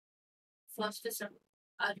First sum.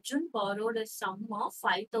 Arjun borrowed a sum of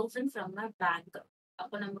 5,000 from a bank.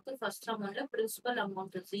 அப்ப நமக்கு first அமௌண்ட்ல principal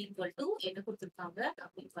amount is equal to என்ன கொடுத்துருக்காங்க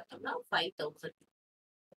அப்படின்னு பார்த்தோம்னா 5,000.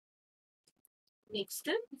 நெக்ஸ்ட்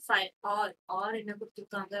ஆர் என்ன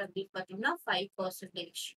கொடுத்துருக்காங்க அப்படின்னு பார்த்தோம்னா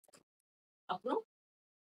 5%. அப்புறம்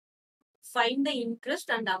find the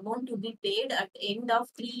interest and amount to be bad at end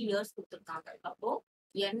of 3 years கொடுத்துருக்காங்க. அப்போ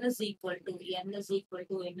n is equal to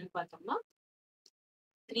என்னன்னு பார்த்தோம்னா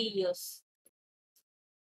 3 years.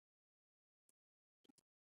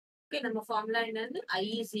 Okay, நம்ம ஃபார்முலா என்னது I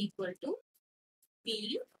is equal to P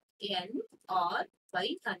N R by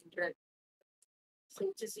 100. So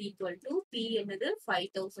which is equal to P என்னது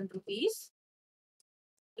 5,000 rupees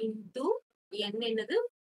into N என்னது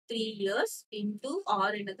 3 years into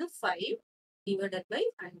R என்னது 5 divided by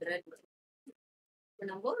 100.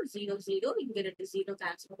 நம்ம 0 இங்க 2 0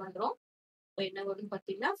 cancel பண்றோம். இப்போ என்ன வரும்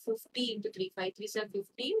பார்த்தீங்கன்னா 50 into 3 5 3 7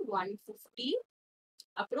 50 150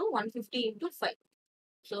 அப்புறம் 150 into 5.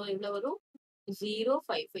 So எவ்வளவு வரும் 0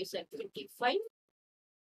 5 5 7 25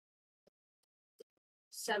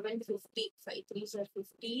 750 5 3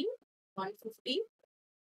 15 150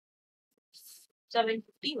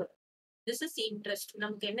 750 வரும். This is interest.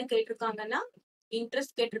 நமக்கு என்ன கேட்டிருக்காங்கன்னா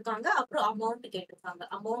இன்ட்ரெஸ்ட் கேட்டிருக்காங்க, அப்புறம் அமௌண்ட் கேட்டிருக்காங்க.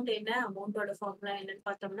 அமௌண்ட் என்ன, அமௌண்டோட ஃபார்முலா என்னன்னு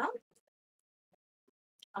பார்த்தோம்னா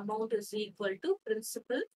amount is equal to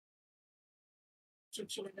principal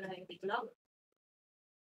எழுதிக்கலாம்.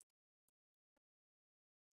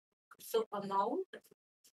 So amount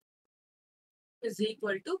is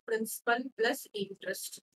equal to principal plus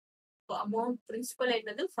interest. So amount principal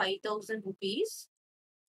என்னது 5,000 rupees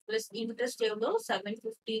plus interest எவ்வளோ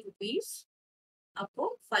 750 rupees. அப்போ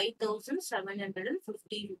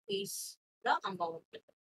 5,750 rupees the amount.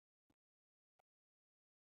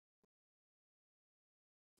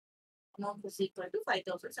 Amount is equal to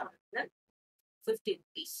 5,750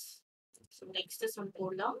 rupees. So next is one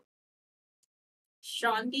போடலாம்.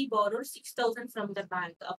 Shanti borrowed 6,000 from the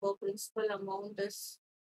bank. Our principal amount is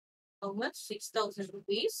how much? 6,000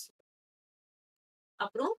 rupees.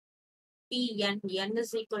 Apro N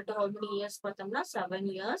is equal to how many years? 7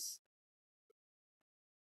 years.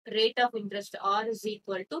 Rate of interest R is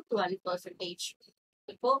equal to 12%.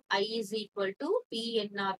 Now I is equal to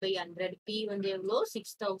PNR by 100. P when they low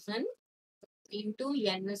 6,000 into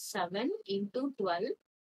N is 7 into 12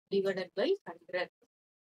 divided by 100.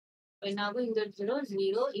 Now in the 0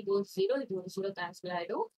 it was 0 cancel I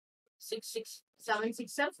do 7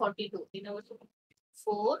 6 are 42. In our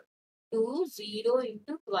 4 2 0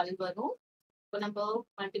 into 12 வரும். இப்போ நம்ம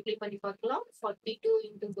multiply பண்ணி பார்க்கலாம். 42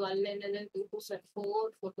 into 12 என்னது 2 2 are 4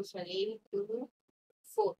 4 2 are 8 2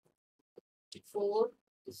 4 4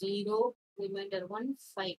 0 remainder 1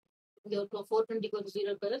 5. இங்க ஒரு 420 ஒரு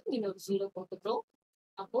 0 இருக்கு, இங்க ஒரு 0 போட்டுக்கிறோம்.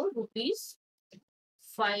 அப்போ rupees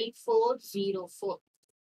 5404.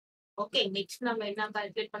 Okay, next நம்ம என்ன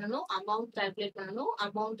கால்குலேட் பண்ணணும், அமௌண்ட் கால்குலேட் பண்ணணும்.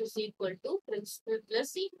 Amount is equal to principal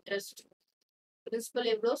plus interest. Principal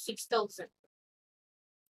எவ்வளோ 6,000.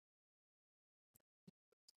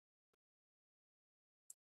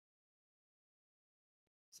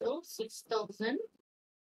 So 6,000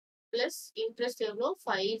 plus interest எவ்வளோ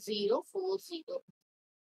 5040.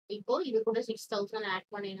 இப்போ இது கூட 6,000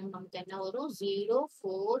 ஆட் பண்ணினோம், நமக்கு என்ன வரும்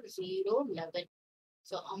 04011.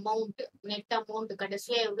 ஸோ அமௌண்ட் நெட் அமௌண்ட்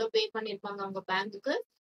கடைசியாக எவ்வளோ பே பண்ணியிருப்பாங்க அவங்க பேங்க்குக்கு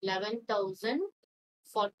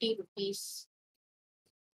 11,040 rupees.